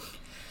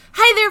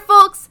Hi there,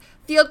 folks!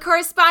 Field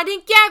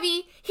correspondent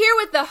Gabby here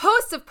with the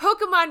hosts of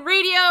Pokemon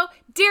Radio,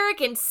 Derek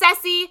and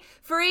Ceci,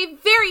 for a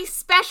very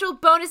special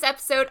bonus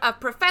episode of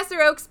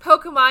Professor Oak's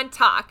Pokemon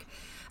Talk.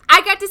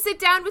 I got to sit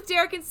down with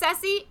Derek and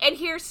Ceci and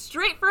hear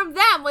straight from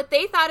them what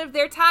they thought of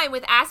their time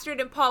with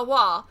Astrid and Paul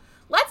Wall.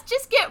 Let's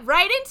just get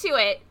right into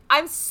it.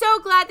 I'm so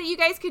glad that you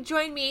guys could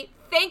join me.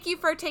 Thank you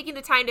for taking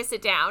the time to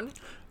sit down.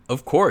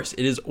 Of course.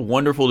 It is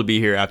wonderful to be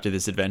here after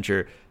this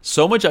adventure.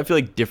 So much, I feel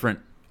like,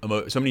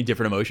 so many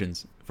different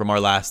emotions from our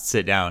last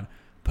sit down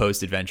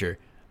post-adventure.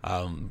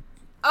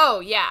 Oh,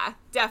 yeah,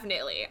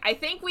 definitely. I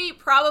think we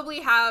probably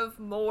have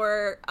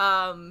more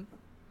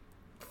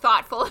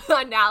thoughtful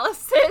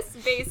analysis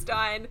based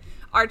on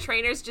our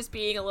trainers just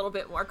being a little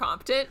bit more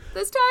competent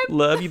this time.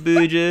 Love you,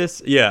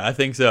 Boojus. Yeah, I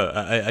think so.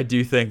 I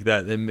do think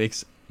that it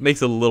makes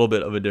a little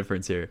bit of a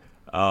difference here.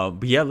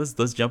 But yeah,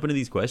 let's jump into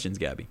these questions,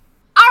 Gabby.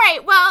 All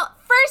right, well,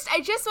 first, I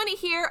just want to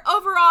hear,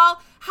 overall,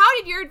 how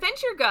did your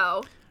adventure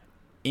go?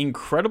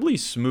 Incredibly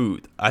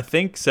smooth. I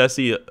think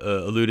Ceci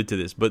alluded to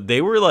this, but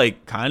they were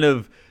like kind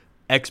of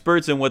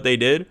experts in what they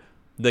did.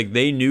 Like,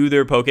 they knew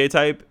their Poke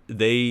type,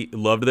 they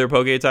loved their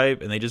Poke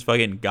type, and they just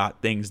fucking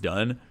got things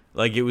done.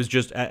 Like, it was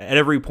just at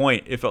every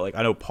point, it felt like,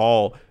 I know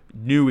Paul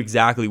knew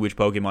exactly which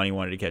Pokemon he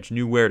wanted to catch,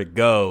 knew where to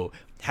go,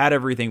 had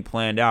everything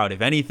planned out.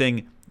 If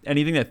anything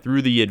that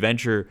threw the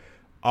adventure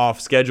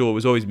off schedule, it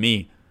was always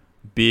me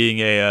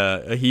being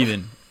a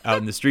heathen out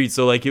in the streets.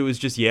 So like, it was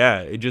just,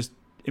 just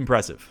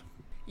impressive.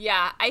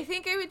 Yeah, I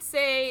think I would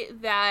say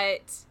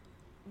that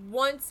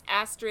once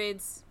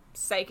Astrid's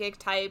psychic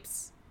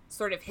types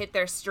sort of hit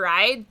their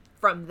stride,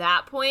 from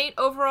that point,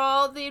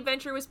 overall, the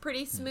adventure was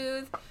pretty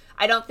smooth.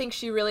 I don't think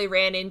she really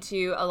ran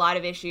into a lot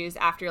of issues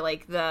after,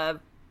 like,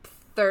 the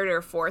third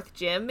or fourth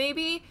gym,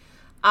 maybe.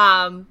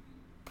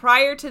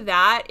 Prior to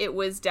that, it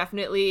was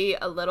definitely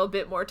a little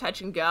bit more touch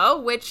and go,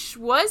 which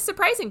was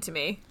surprising to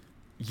me.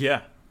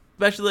 Yeah.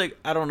 Especially, like,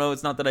 I don't know,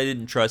 it's not that I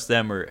didn't trust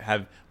them or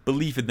have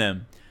belief in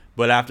them,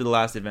 but after the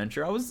last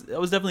adventure, I was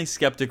definitely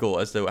skeptical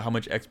as to how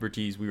much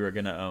expertise we were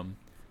gonna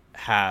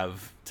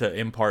have to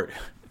impart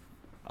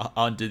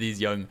onto these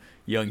young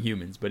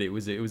humans. But it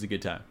was a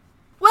good time.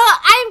 Well,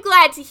 I'm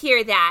glad to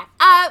hear that.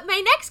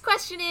 My next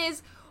question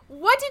is,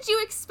 what did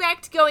you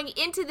expect going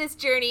into this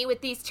journey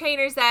with these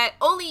trainers that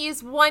only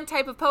use one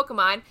type of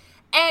Pokemon,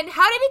 and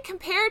how did it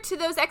compare to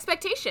those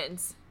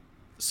expectations?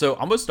 So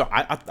I'm gonna start.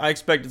 I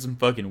expected some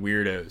fucking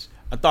weirdos.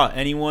 I thought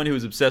anyone who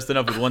was obsessed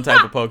enough with one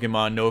type of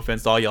Pokemon, no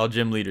offense to all y'all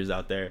gym leaders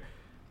out there,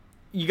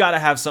 you gotta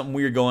have something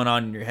weird going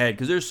on in your head,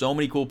 because there's so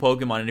many cool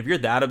Pokemon, and if you're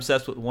that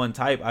obsessed with one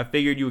type, I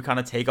figured you would kind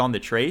of take on the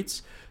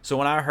traits. So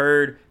when I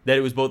heard that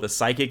it was both a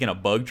psychic and a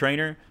bug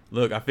trainer,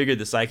 look, I figured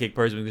the psychic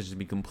person was just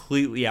be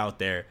completely out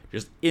there,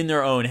 just in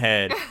their own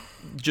head,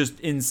 just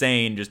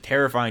insane, just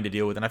terrifying to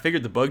deal with. And I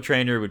figured the bug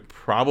trainer would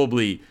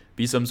probably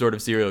be some sort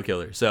of serial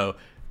killer. So,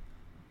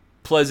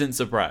 pleasant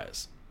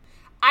surprise.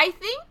 I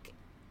think,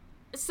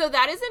 so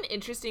that is an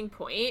interesting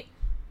point.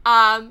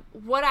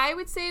 What I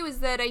would say was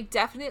that I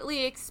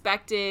definitely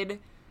expected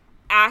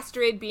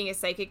Astrid, being a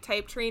psychic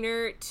type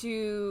trainer,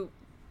 to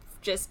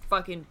just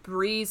fucking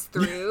breeze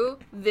through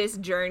this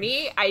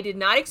journey. I did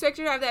not expect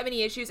her to have that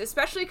many issues,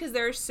 especially because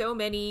there are so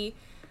many,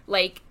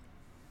 like,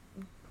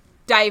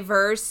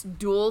 diverse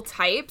dual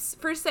types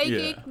for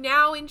psychic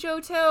now in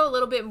Johto, a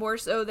little bit more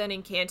so than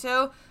in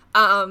Kanto.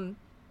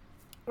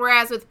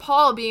 Whereas with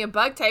Paul being a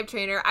bug type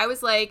trainer, I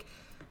was like,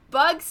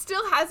 bug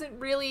still hasn't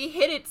really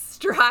hit its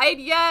stride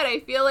yet.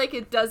 I feel like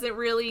it doesn't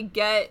really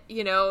get,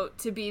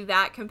 to be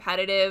that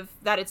competitive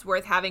that it's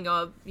worth having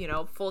a,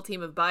 full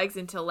team of bugs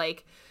until,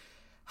 like,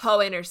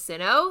 Hoenn or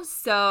Sinnoh.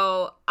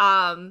 So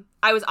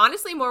I was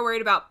honestly more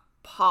worried about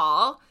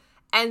Paul.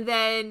 And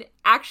then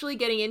actually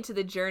getting into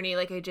the journey,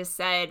 like I just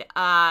said,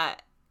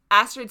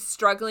 Astrid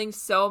struggling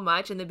so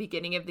much in the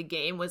beginning of the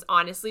game was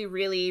honestly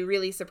really,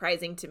 really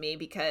surprising to me,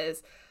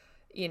 because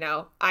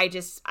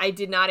I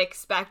did not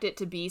expect it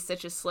to be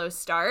such a slow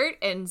start.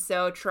 And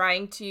so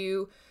trying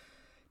to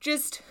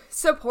just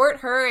support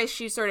her as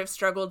she sort of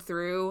struggled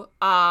through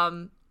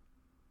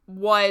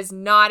was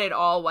not at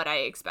all what I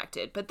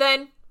expected. But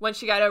then once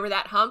she got over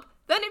that hump,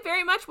 then it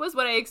very much was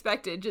what I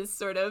expected, just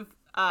sort of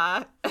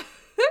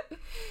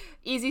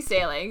easy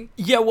sailing.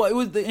 Yeah, well, it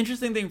was, the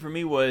interesting thing for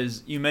me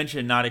was you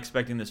mentioned not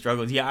expecting the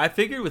struggles. Yeah, I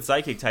figured with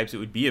psychic types it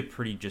would be a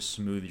pretty just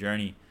smooth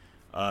journey.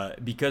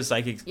 Because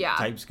psychic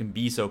types can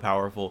be so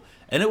powerful.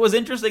 And it was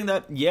interesting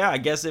that, I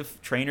guess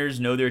if trainers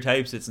know their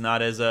types, it's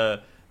not as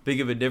big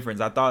of a difference.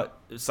 I thought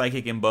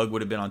psychic and bug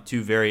would have been on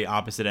two very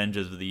opposite ends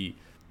of the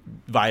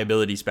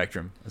viability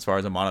spectrum as far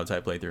as a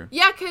monotype playthrough.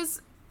 Yeah,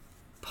 because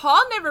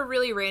Paul never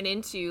really ran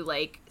into,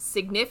 like,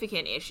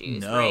 significant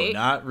issues, right? No,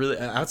 not really.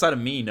 Outside of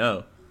me,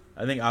 no.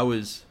 I think I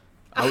was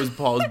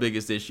Paul's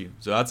biggest issue.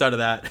 So outside of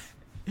that,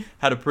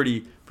 had a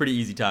pretty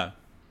easy time.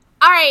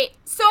 All right,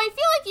 so I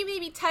feel like you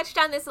maybe touched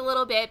on this a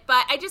little bit,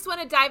 but I just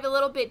want to dive a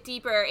little bit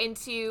deeper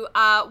into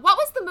what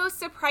was the most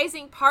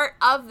surprising part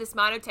of this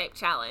monotype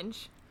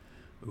challenge?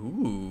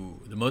 Ooh,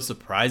 the most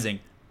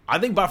surprising. I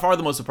think by far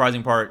the most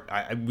surprising part,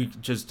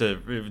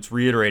 it's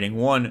reiterating,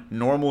 one,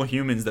 normal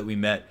humans that we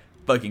met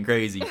fucking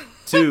crazy.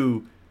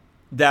 Two,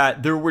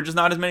 that there were just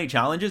not as many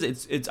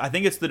challenges. I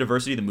think it's the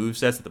diversity of the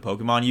movesets that the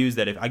Pokemon use,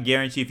 that I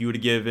guarantee if you would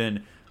have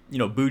given,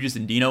 Boogis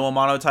and Dino a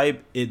mono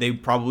type, they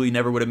probably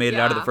never would have made it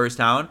out of the first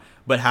town.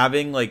 But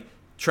having like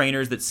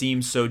trainers that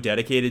seem so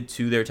dedicated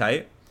to their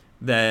type,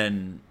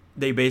 then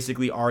they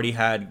basically already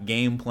had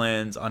game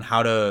plans on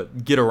how to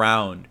get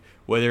around,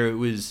 whether it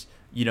was,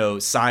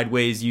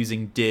 sideways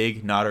using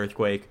Dig, not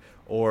Earthquake,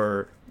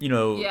 or,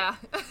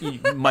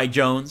 Mike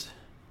Jones.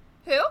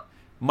 Who?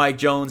 Mike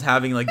Jones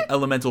having like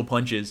elemental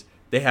punches.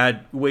 They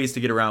had ways to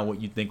get around what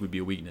you'd think would be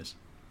a weakness.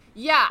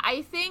 Yeah,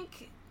 I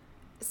think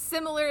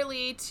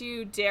similarly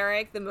to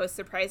Derek, the most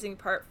surprising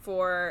part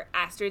for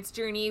Astrid's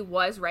journey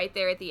was right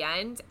there at the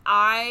end.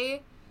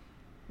 I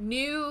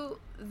knew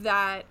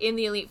that in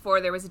the Elite Four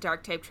there was a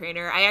Dark type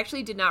trainer. I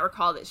actually did not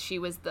recall that she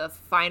was the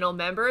final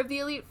member of the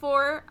Elite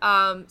Four.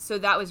 So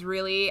that was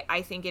really,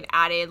 I think, an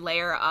added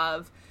layer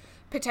of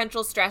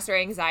potential stress or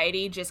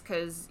anxiety, just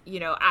because,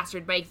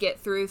 Astrid might get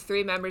through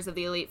 3 members of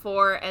the Elite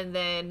Four and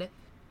then,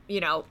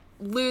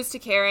 lose to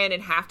Karen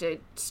and have to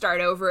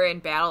start over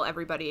and battle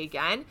everybody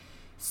again.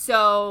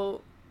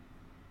 So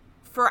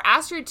for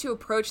Astrid to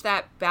approach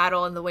that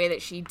battle in the way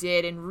that she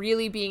did and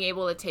really being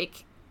able to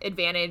take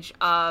advantage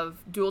of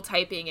dual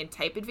typing and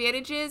type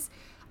advantages,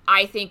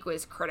 I think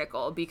was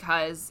critical,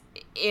 because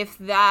if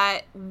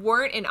that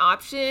weren't an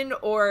option,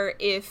 or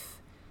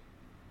if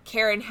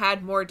Karen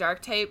had more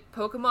dark type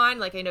Pokemon,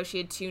 like I know she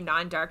had 2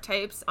 non-dark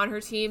types on her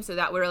team, so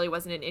that really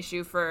wasn't an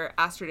issue for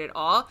Astrid at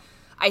all,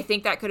 I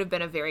think that could have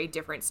been a very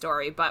different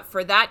story. But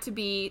for that to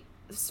be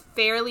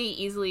fairly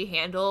easily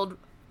handled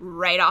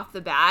right off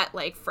the bat,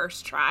 like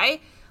first try,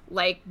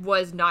 like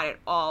was not at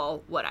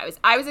all what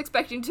I was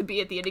expecting to be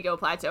at the Indigo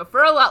Plateau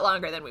for a lot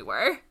longer than we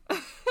were.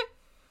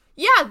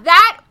 Yeah,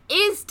 that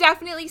is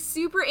definitely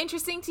super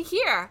interesting to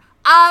hear.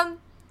 And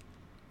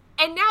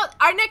now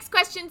our next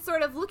question,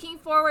 sort of looking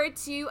forward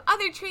to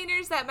other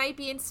trainers that might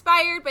be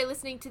inspired by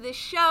listening to this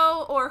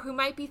show, or who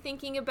might be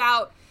thinking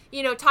about,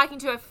 talking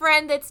to a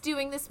friend that's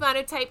doing this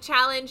monotype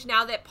challenge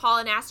now that Paul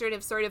and Astrid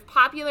have sort of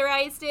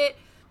popularized it.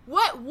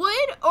 What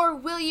would or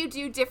will you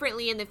do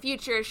differently in the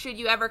future should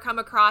you ever come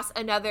across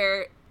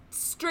another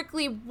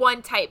strictly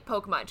one-type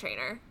Pokemon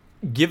trainer?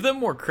 Give them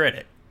more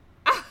credit.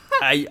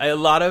 A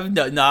lot of,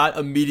 not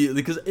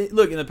immediately, because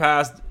look, in the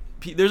past,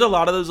 there's a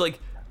lot of those like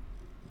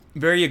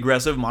very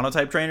aggressive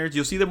monotype trainers.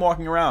 You'll see them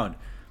walking around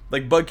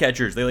like bug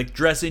catchers. They like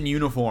dress in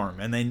uniform,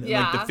 and then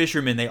like the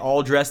fishermen, they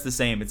all dress the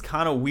same. It's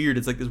kind of weird.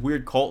 It's like this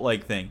weird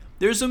cult-like thing.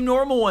 There's some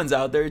normal ones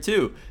out there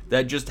too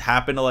that just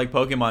happen to like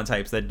Pokemon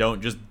types that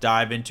don't just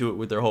dive into it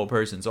with their whole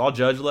person. So I'll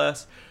judge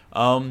less.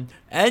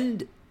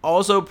 And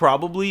also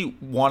probably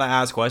want to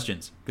ask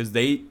questions, because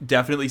they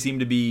definitely seem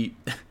to be,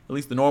 at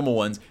least the normal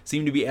ones,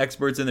 seem to be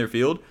experts in their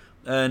field.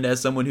 And as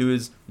someone who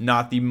is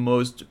not the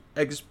most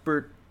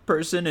expert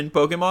person in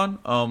Pokemon,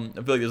 I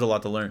feel like there's a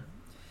lot to learn.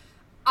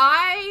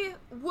 I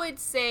would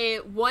say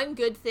one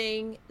good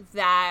thing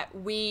that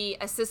we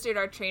assisted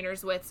our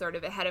trainers with sort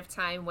of ahead of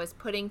time was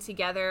putting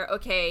together,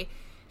 okay,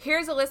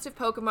 here's a list of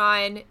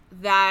Pokemon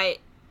that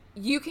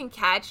you can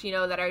catch,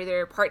 that are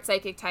either part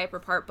psychic type or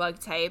part bug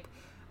type.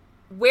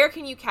 Where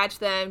can you catch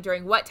them,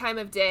 during what time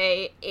of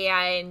day,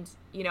 and,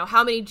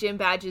 how many gym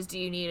badges do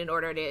you need in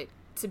order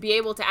to be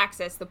able to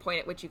access the point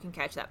at which you can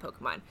catch that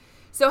Pokemon?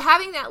 So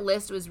having that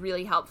list was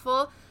really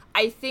helpful.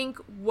 I think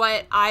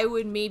what I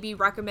would maybe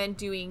recommend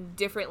doing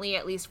differently,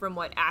 at least from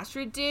what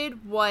Astrid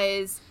did,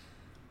 was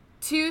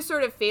 2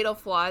 sort of fatal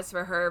flaws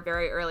for her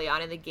very early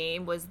on in the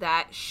game, was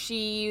that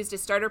she used a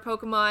starter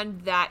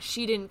Pokemon that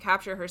she didn't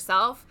capture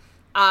herself.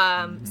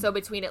 So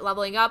between it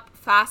leveling up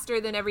faster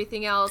than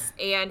everything else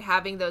and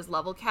having those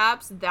level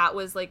caps, that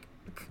was like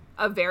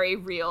a very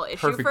real issue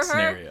Perfect for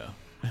her. Scenario.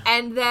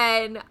 And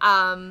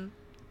then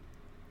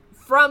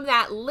from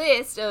that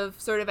list of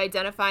sort of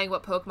identifying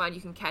what Pokemon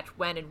you can catch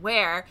when and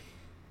where,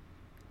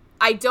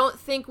 I don't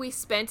think we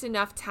spent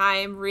enough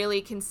time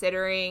really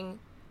considering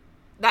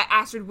that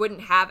Astrid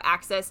wouldn't have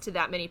access to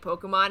that many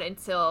Pokemon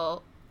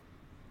until,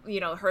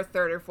 her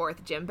 3rd or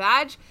 4th gym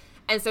badge.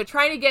 And so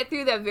trying to get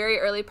through that very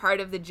early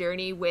part of the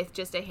journey with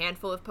just a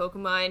handful of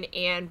Pokemon,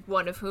 and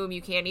one of whom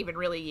you can't even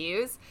really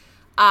use,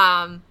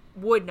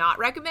 would not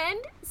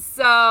recommend.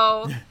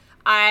 So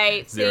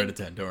I 0 to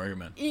 10, don't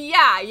recommend.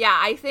 Yeah.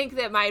 I think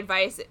that my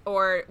advice,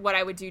 or what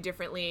I would do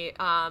differently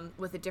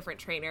with a different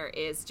trainer,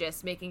 is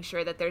just making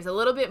sure that there's a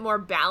little bit more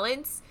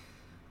balance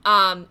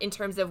in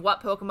terms of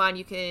what Pokemon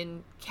you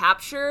can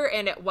capture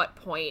and at what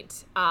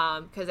point.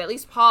 Because at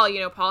least Paul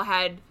Paul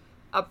had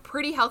a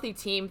pretty healthy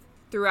team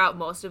throughout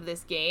most of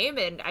this game,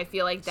 and I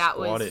feel like that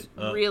was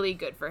really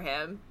good for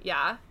him.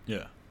 Yeah.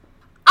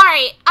 All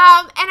right, and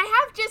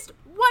I have just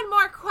one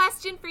more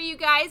question for you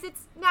guys.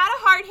 It's not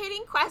a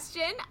hard-hitting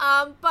question,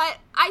 but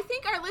I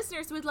think our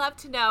listeners would love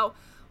to know,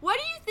 what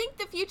do you think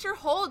the future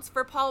holds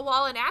for Paul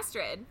Wall and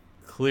Astrid?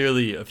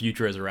 Clearly a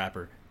future as a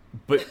rapper,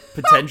 but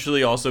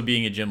potentially also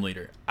being a gym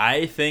leader.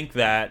 I think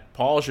that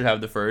Paul should have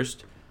the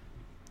first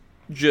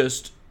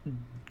just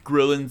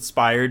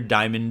grill-inspired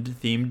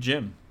diamond-themed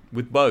gym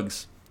with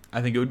bugs.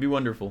 I think it would be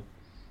wonderful.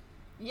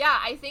 Yeah,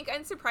 I think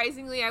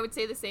unsurprisingly, I would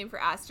say the same for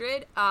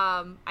Astrid.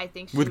 I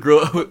think she would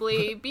Grill-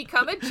 probably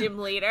become a gym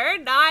leader,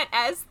 not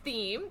as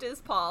themed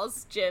as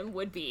Paul's gym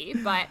would be,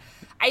 but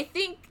I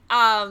think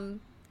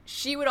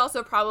she would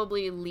also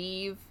probably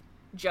leave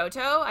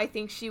Johto. I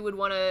think she would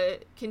want to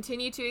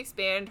continue to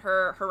expand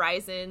her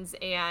horizons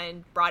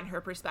and broaden her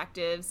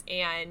perspectives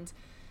and,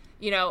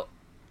 you know,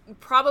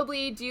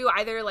 probably do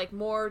either like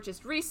more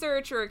just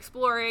research or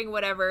exploring,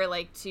 whatever,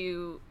 like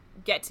to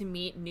get to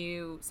meet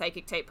new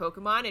psychic type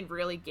Pokemon and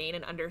really gain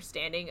an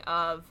understanding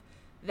of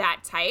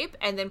that type,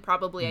 and then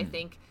probably I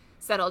think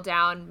settle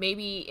down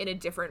maybe in a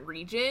different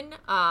region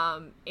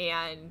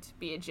and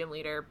be a gym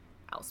leader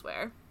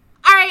elsewhere.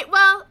 All right,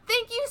 well,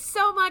 thank you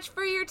so much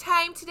for your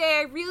time today.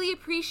 I really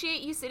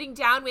appreciate you sitting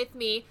down with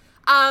me.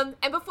 And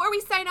before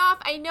we sign off,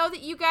 I know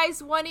that you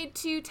guys wanted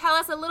to tell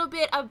us a little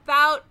bit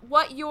about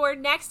what your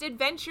next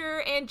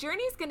adventure and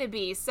journey is going to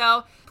be.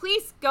 So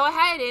please go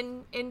ahead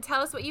and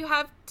tell us what you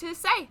have to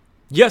say.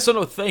 Yeah, so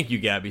no, thank you,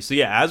 Gabby. So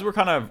yeah, as we're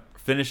kind of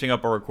finishing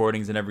up our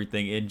recordings and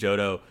everything in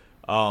Johto,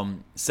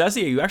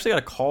 Ceci, you actually got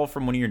a call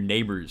from one of your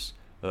neighbors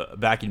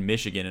back in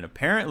Michigan, and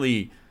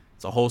apparently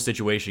it's a whole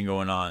situation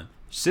going on.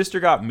 Sister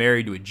got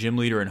married to a gym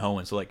leader in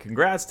Hoenn, so like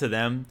congrats to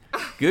them.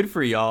 Good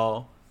for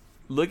y'all.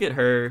 Look at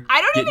her.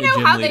 I don't even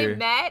know how leader. they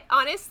met,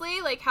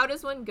 honestly. Like, how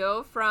does one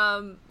go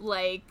from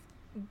like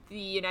the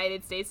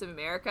United States of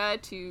America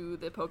to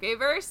the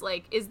Pokeverse?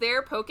 Like, is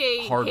there Poke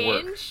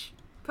Hinge?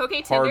 Poke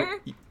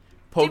Tinder?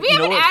 Did we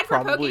have an ad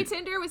for Poke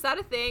Tinder? Was that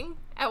a thing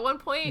at one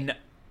point? No,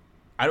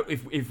 I don't.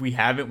 If we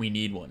haven't, we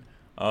need one.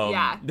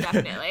 Yeah,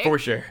 definitely. For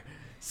sure.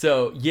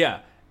 So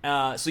yeah.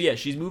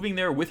 She's moving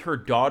there with her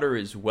daughter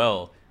as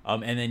well.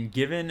 And then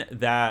given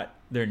that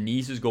their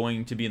niece is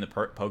going to be in the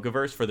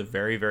Pokeverse for the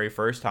very, very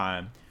first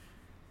time,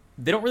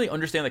 they don't really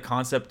understand the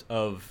concept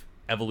of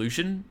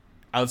evolution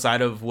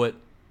outside of what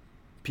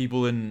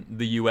people in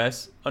the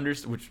U.S.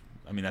 understand, which,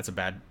 I mean, that's a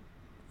bad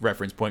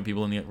reference point.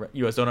 People in the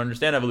U.S. don't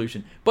understand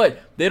evolution, but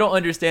they don't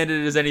understand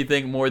it as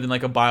anything more than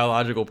like a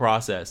biological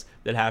process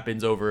that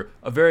happens over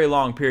a very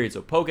long period.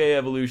 So Poke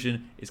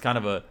evolution is kind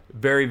of a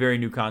very, very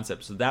new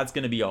concept. So that's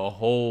going to be a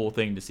whole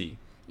thing to see.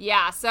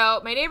 Yeah,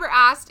 so my neighbor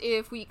asked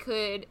if we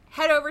could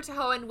head over to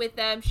Hoenn with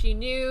them. She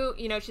knew,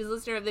 she's a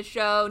listener of the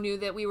show, knew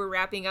that we were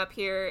wrapping up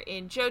here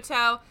in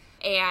Johto,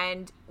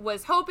 and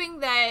was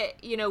hoping that,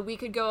 we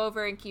could go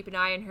over and keep an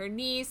eye on her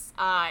niece.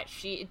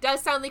 It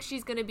does sound like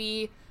she's going to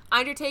be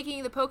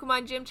undertaking the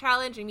Pokemon Gym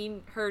Challenge. I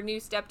mean, her new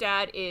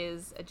stepdad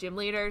is a gym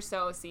leader,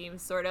 so it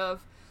seems sort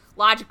of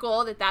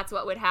logical that that's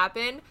what would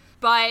happen.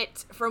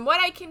 But from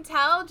what I can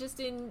tell, just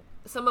in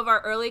some of our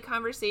early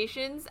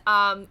conversations,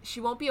 she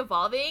won't be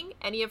evolving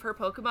any of her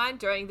Pokemon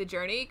during the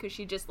journey because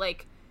she just,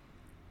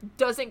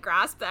 doesn't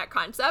grasp that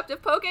concept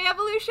of Poke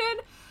evolution.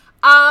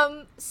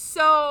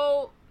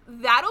 So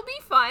that'll be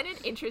fun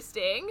and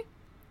interesting.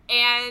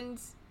 And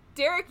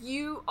Derek,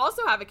 you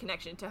also have a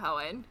connection to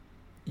Hoenn.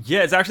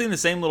 Yeah, it's actually in the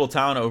same little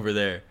town over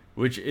there,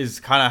 which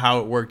is kind of how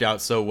it worked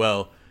out so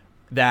well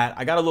that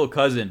I got a little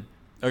cousin.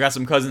 I got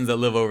some cousins that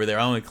live over there.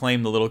 I only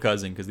claim the little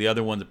cousin because the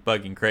other ones are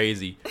fucking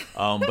crazy.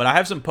 But I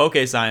have some Poke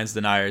Science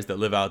deniers that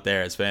live out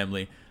there as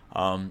family.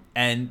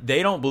 And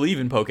they don't believe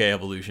in Poke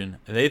evolution.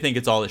 They think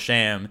it's all a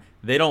sham.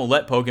 They don't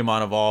let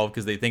Pokemon evolve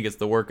because they think it's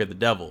the work of the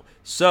devil.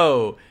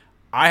 So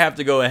I have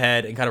to go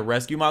ahead and kind of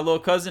rescue my little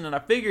cousin. And I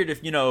figured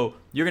if, you're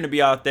going to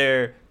be out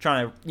there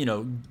trying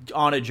to,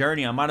 on a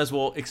journey, I might as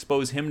well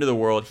expose him to the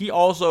world. He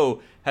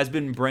also has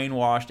been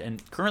brainwashed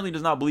and currently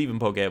does not believe in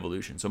Poke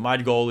evolution. So my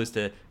goal is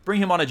to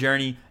bring him on a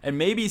journey and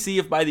maybe see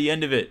if by the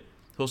end of it,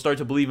 he'll start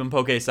to believe in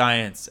Poke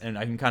Science and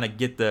I can kind of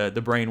get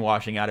the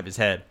brainwashing out of his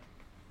head.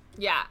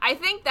 Yeah, I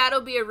think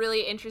that'll be a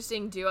really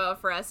interesting duo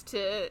for us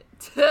to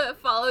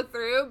follow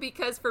through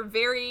because for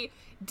very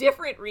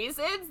different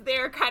reasons,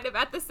 they're kind of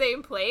at the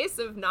same place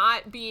of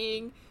not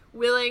being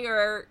willing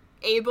or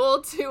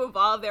able to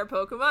evolve their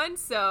Pokemon.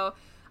 So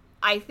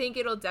I think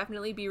it'll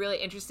definitely be really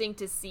interesting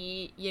to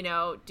see,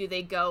 do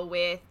they go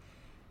with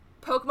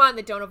Pokemon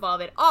that don't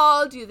evolve at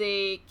all? Do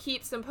they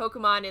keep some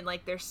Pokemon in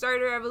their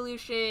starter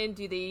evolution?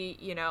 Do they,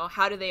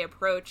 how do they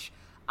approach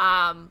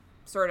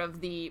sort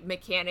of the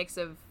mechanics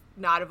of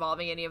not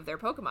evolving any of their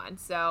Pokemon?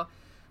 So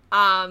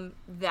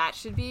that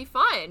should be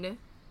fun.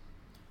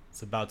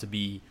 It's about to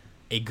be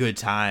a good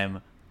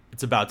time.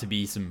 It's about to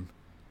be some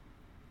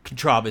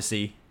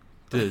controversy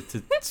to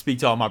speak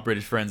to all my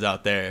British friends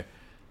out there.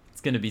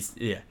 It's going to be,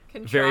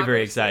 very,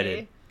 very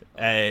excited.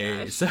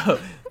 Hey, but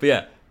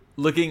yeah,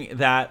 looking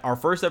that our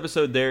first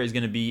episode there is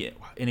going to be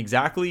in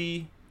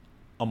exactly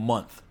a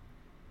month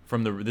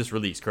from this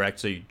release, correct?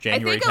 So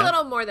January 10th? I think a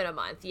little more than a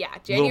month. Yeah,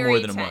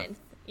 January 10th.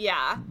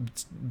 Yeah.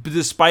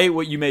 Despite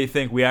what you may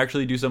think, we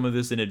actually do some of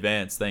this in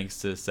advance thanks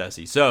to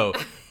Ceci. So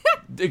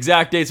the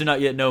exact dates are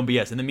not yet known, but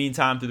yes, in the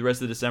meantime, through the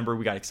rest of December,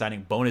 we got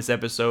exciting bonus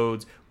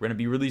episodes. We're going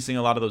to be releasing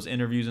a lot of those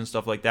interviews and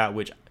stuff like that,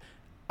 which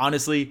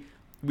honestly,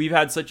 we've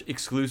had such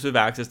exclusive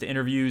access to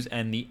interviews,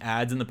 and the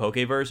ads in the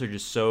Pokeverse are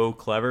just so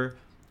clever.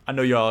 I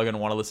know y'all are going to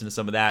want to listen to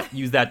some of that.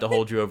 Use that to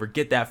hold you over.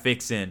 Get that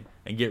fix in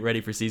and get ready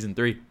for Season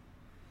 3.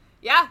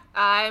 Yeah,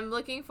 I'm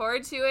looking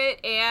forward to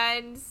it,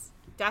 and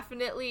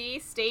definitely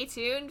stay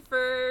tuned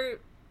for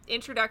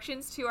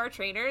introductions to our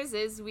trainers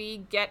as we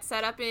get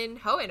set up in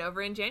Hoenn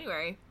over in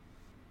January.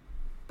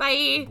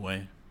 Bye.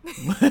 Boy. Keep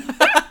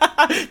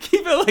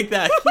it like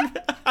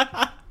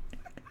that.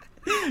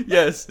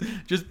 Yes,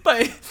 just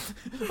bye.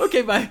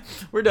 Okay, bye.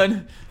 We're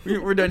done.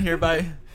 We're done here. Bye.